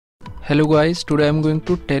Hello guys, today I am going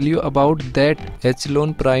to tell you about that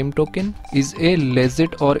Echelon Prime token is a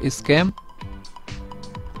legit or scam.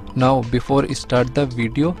 Now before I start the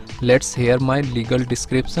video, let's hear my legal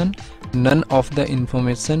description. None of the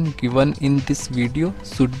information given in this video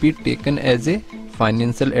should be taken as a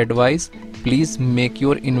financial advice. Please make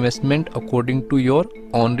your investment according to your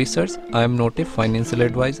own research. I am not a financial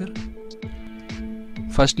advisor.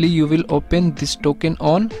 Firstly, you will open this token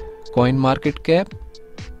on CoinMarketCap.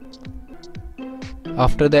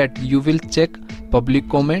 After that, you will check public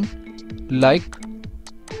comment like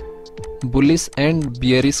bullish and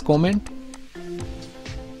bearish comment.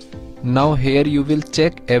 Now here you will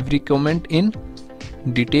check every comment in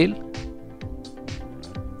detail.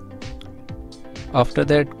 After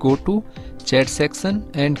that, go to chat section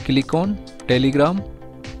and click on Telegram.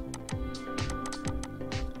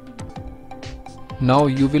 Now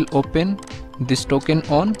you will open this token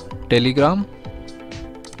on Telegram.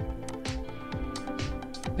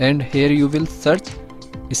 And here you will search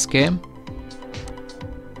scam.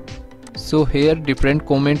 So here different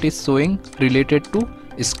comment is showing related to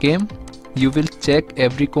scam. You will check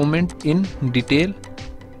every comment in detail.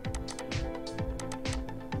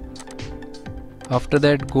 After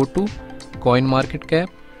that, go to CoinMarketCap.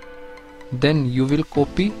 Then you will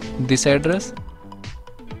copy this address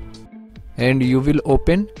and you will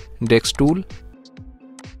open Dex tool.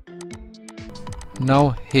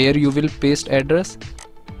 Now here you will paste address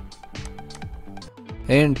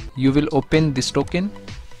and you will open this token.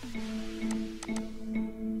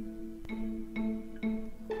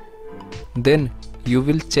 Then you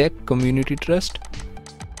will check community trust.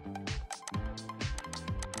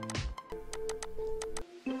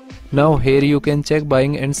 Now here you can check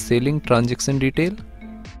buying and selling transaction detail.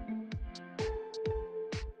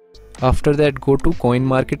 After that, go to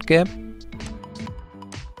CoinMarketCap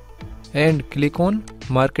and click on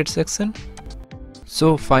market section.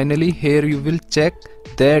 So finally here you will check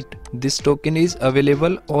that this token is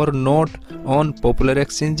available or not on popular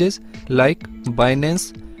exchanges like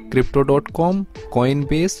Binance, Crypto.com,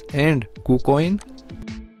 Coinbase and KuCoin.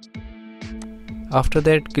 After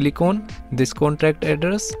that, click on this contract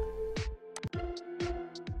address.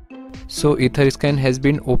 So Etherscan has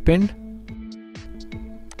been opened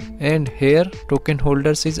and here token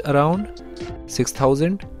holders is around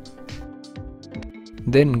 6000.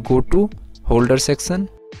 Then go to holder section.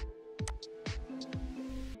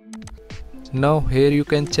 Now here you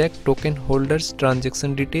can check token holders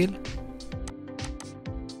transaction detail.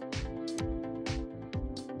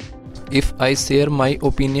 If I share my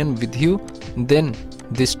opinion with you, then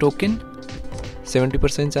this token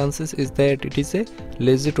 70% chances is that it is a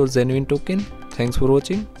legit or genuine token. Thanks for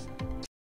watching.